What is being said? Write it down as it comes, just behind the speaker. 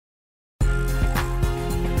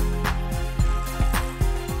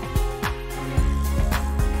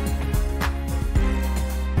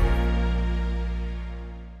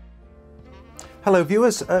Hello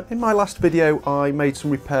viewers, in my last video I made some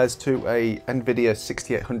repairs to a Nvidia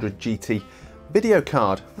 6800 GT video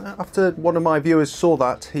card. After one of my viewers saw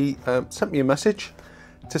that, he sent me a message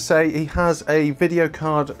to say he has a video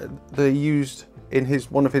card that he used in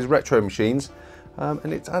one of his retro machines,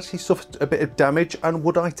 and it's actually suffered a bit of damage, and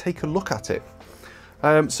would I take a look at it?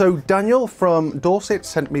 So Daniel from Dorset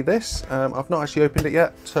sent me this. I've not actually opened it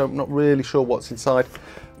yet, so I'm not really sure what's inside.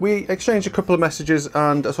 We exchanged a couple of messages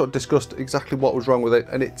and I sort of discussed exactly what was wrong with it,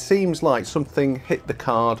 and it seems like something hit the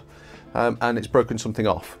card and it's broken something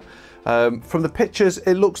off. From the pictures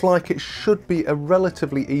it looks like it should be a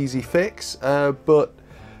relatively easy fix, but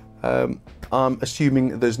I'm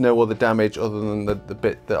assuming there's no other damage other than the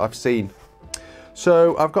bit that I've seen.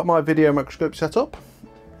 So I've got my video microscope set up.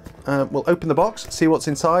 We'll open the box, see what's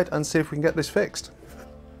inside, and see if we can get this fixed.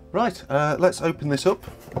 Right, let's open this up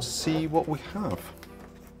and see what we have.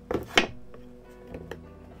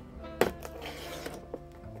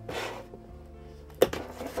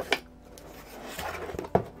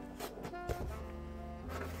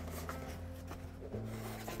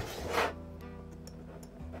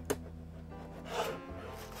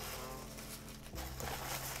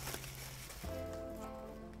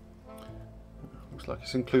 Looks like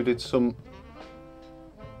it's included some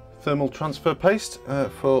thermal transfer paste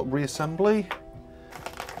for reassembly.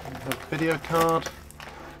 A video card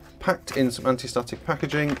packed in some anti-static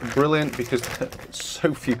packaging. Brilliant, because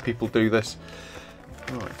so few people do this.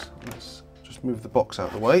 Right, let's just move the box out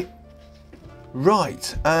of the way.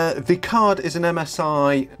 Right, the card is an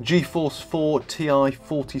MSI GeForce 4 Ti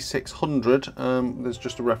 4600. There's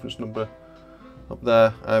just a reference number up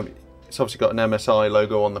there. It's obviously got an MSI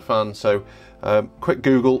logo on the fan, so quick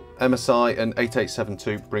Google MSI and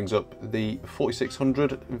 8872 brings up the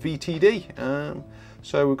 4600 VTD.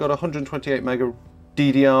 So we've got 128 mega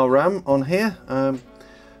DDR RAM on here.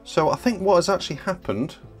 So I think what has actually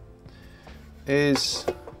happened is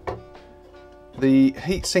the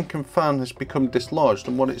heatsink and fan has become dislodged,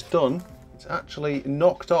 and what it's done, it's actually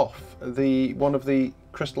knocked off one of the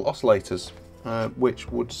crystal oscillators,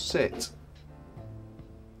 which would sit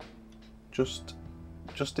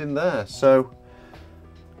just in there. So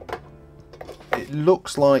it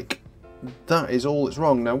looks like that is all that's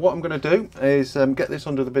wrong. Now what I'm going to do is get this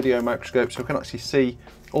under the video microscope so we can actually see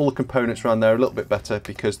all the components around there a little bit better,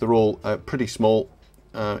 because they're all pretty small.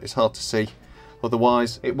 It's hard to see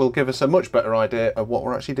otherwise. It will give us a much better idea of what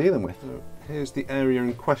we're actually dealing with. So here's the area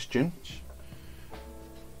in question.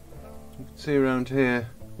 You can see around here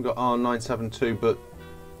we've got R972, but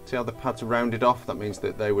see how the pads are rounded off? That means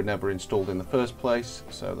that they were never installed in the first place,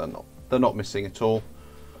 so they're not missing at all.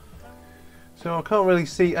 So I can't really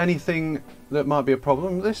see anything that might be a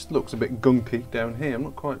problem. This looks a bit gunky down here. I'm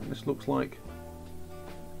not quite. This looks like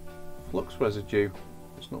flux residue.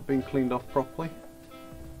 It's not being cleaned off properly.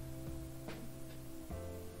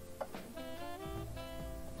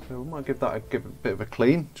 So we might give that a bit of a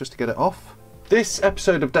clean just to get it off. This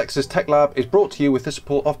episode of Dexter's Tech Lab is brought to you with the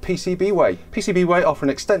support of PCBWay. PCBWay offer an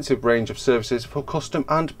extensive range of services for custom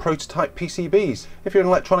and prototype PCBs. If you're an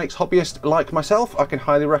electronics hobbyist like myself, I can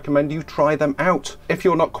highly recommend you try them out. If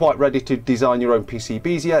you're not quite ready to design your own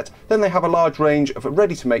PCBs yet, then they have a large range of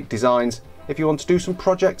ready-to-make designs if you want to do some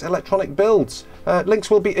project electronic builds. Links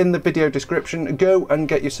will be in the video description. Go and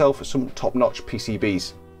get yourself some top-notch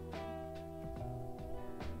PCBs.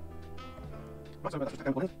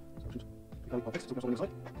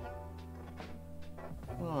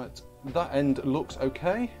 Right, that end looks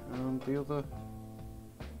okay, and the other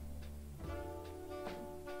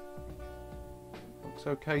looks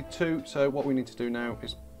okay too. So what we need to do now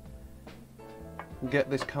is get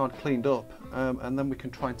this card cleaned up, and then we can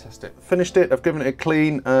try and test it. Finished it, I've given it a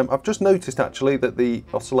clean. I've just noticed actually that the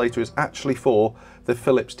oscillator is actually for the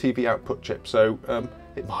Philips TV output chip, so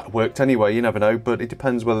it might have worked anyway, you never know, but it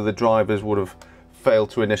depends whether the drivers would have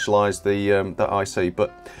failed to initialize the IC.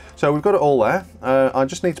 But so we've got it all there. I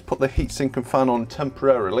just need to put the heatsink and fan on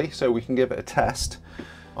temporarily so we can give it a test.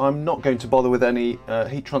 I'm not going to bother with any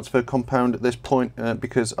heat transfer compound at this point,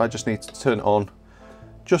 because I just need to turn it on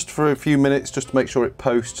just for a few minutes just to make sure it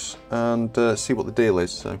posts and see what the deal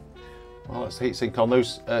is. So well, that's the heatsink on.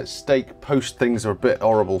 Those stake post things are a bit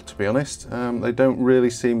horrible, to be honest. They don't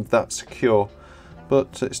really seem that secure,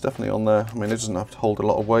 but it's definitely on there. I mean, it doesn't have to hold a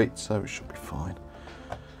lot of weight, so it should be fine.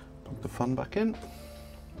 Plug the fan back in.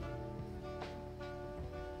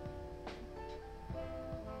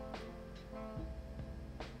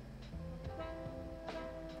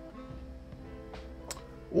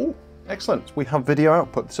 Oh, excellent. We have video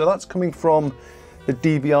output. So that's coming from the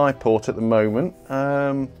DVI port at the moment.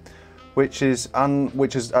 which is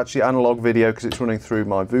actually analog video because it's running through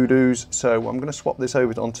my Voodoos. So I'm going to swap this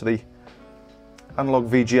over onto the analog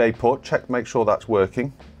VGA port, make sure that's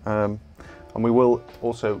working. And we will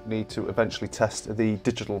also need to eventually test the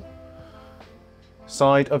digital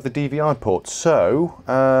side of the DVI port. So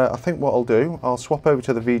I think what I'll do, I'll swap over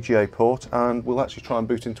to the VGA port and we'll actually try and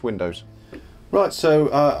boot into Windows. Right,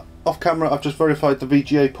 so off camera I've just verified the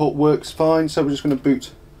VGA port works fine, so we're just going to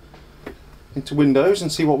boot into Windows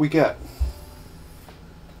and see what we get.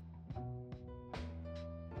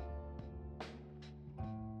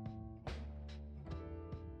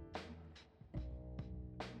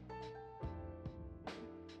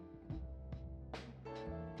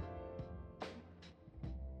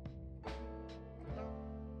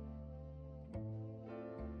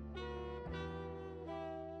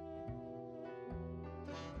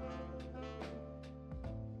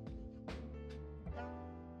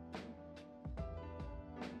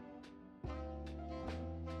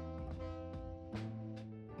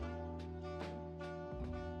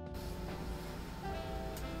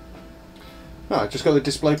 Right, just got the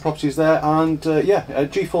display properties there, and yeah,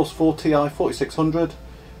 GeForce 4 Ti 4600,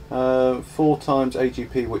 4 times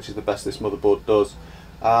AGP, which is the best this motherboard does.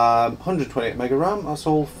 128 mega RAM, that's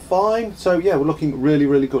all fine. So yeah, we're looking really,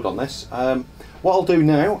 really good on this. What I'll do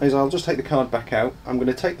now is I'll just take the card back out. I'm going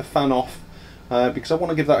to take the fan off because I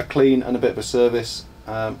want to give that a clean and a bit of a service,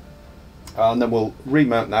 and then we'll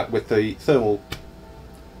remount that with the thermal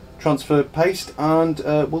transfer paste, and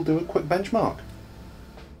we'll do a quick benchmark.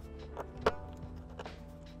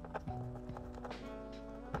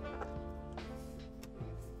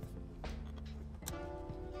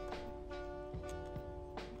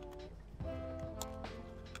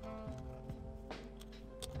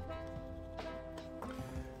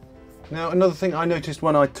 Now, another thing I noticed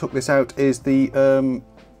when I took this out is the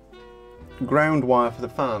ground wire for the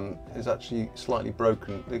fan is actually slightly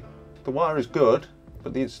broken. The wire is good,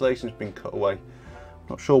 but the insulation's been cut away.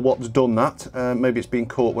 Not sure what's done that. Maybe it's been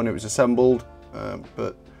caught when it was assembled,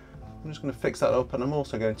 but I'm just going to fix that up, and I'm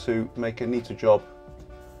also going to make a neater job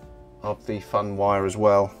of the fan wire as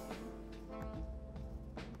well.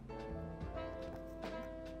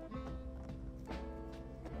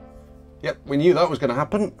 Yep, we knew that was going to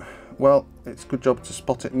happen. Well, it's a good job to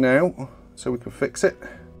spot it now so we can fix it.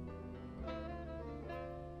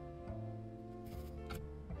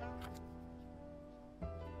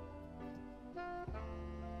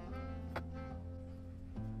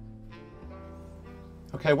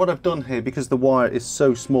 Okay, what I've done here, because the wire is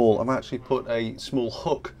so small, I've actually put a small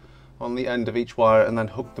hook on the end of each wire and then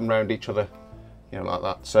hooked them around each other, you know, like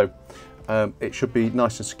that. So it should be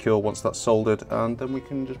nice and secure once that's soldered, and then we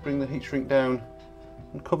can just bring the heat shrink down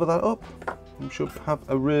and cover that up. We should have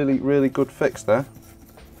a really, really good fix there.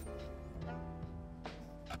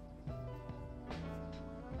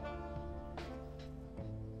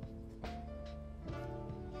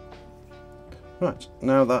 Right,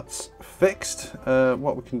 now that's fixed,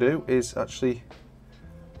 what we can do is actually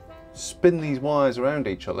spin these wires around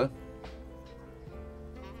each other.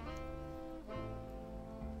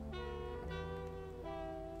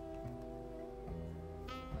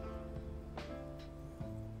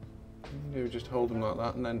 You just hold them like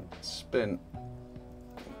that and then spin.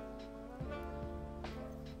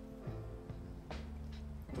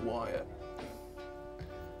 The wire.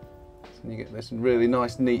 So you get this really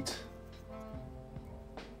nice, neat,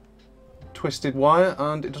 twisted wire,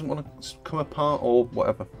 and it doesn't want to come apart or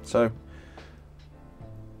whatever. So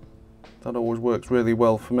that always works really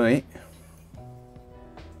well for me.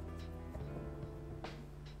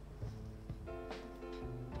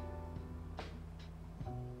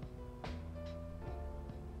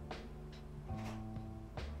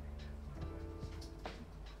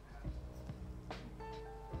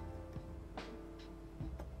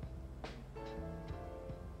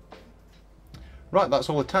 Right, that's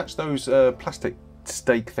all attached. Those plastic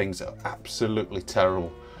stake things are absolutely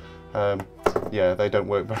terrible. Yeah, they don't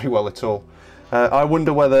work very well at all. I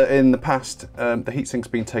wonder whether in the past the heatsink's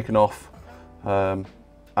been taken off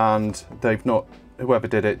and they've not, whoever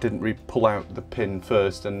did it didn't pull out the pin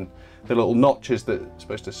first, and the little notches that are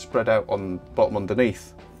supposed to spread out on the bottom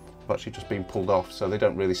underneath have actually just been pulled off, so they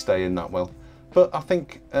don't really stay in that well. But I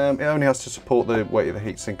think it only has to support the weight of the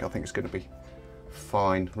heatsink. I think it's going to be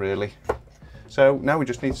fine, really. So now we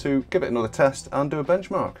just need to give it another test and do a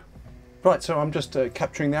benchmark. Right, so I'm just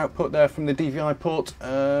capturing the output there from the DVI port.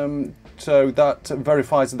 So that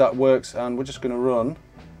verifies that that works, and we're just going to run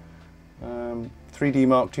 3D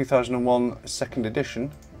Mark 2001 2nd edition,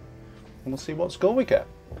 and we'll see what score we get.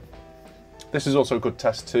 This is also a good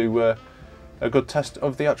test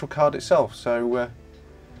of the actual card itself. So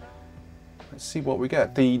let's see what we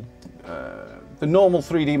get. The normal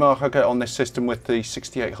 3D mark I get on this system with the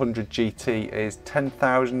 6800 GT is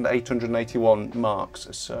 10,881 marks.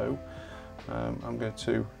 So I'm going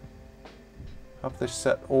to have this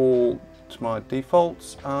set all to my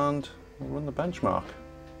defaults and run the benchmark.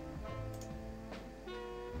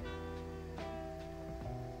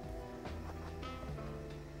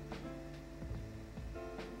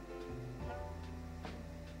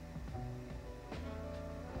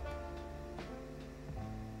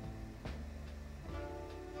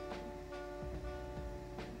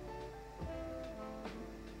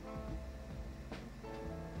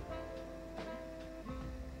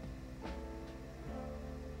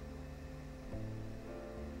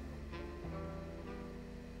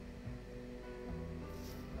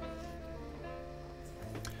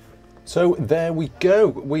 So there we go,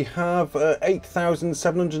 we have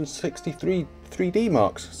 8,763 3D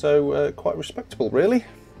marks, so quite respectable really.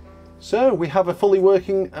 So we have a fully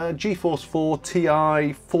working GeForce 4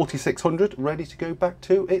 Ti 4600 ready to go back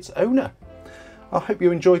to its owner. I hope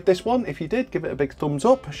you enjoyed this one. If you did, give it a big thumbs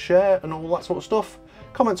up, share and all that sort of stuff.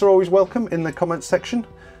 Comments are always welcome in the comments section.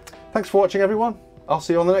 Thanks for watching everyone. I'll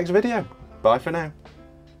see you on the next video. Bye for now.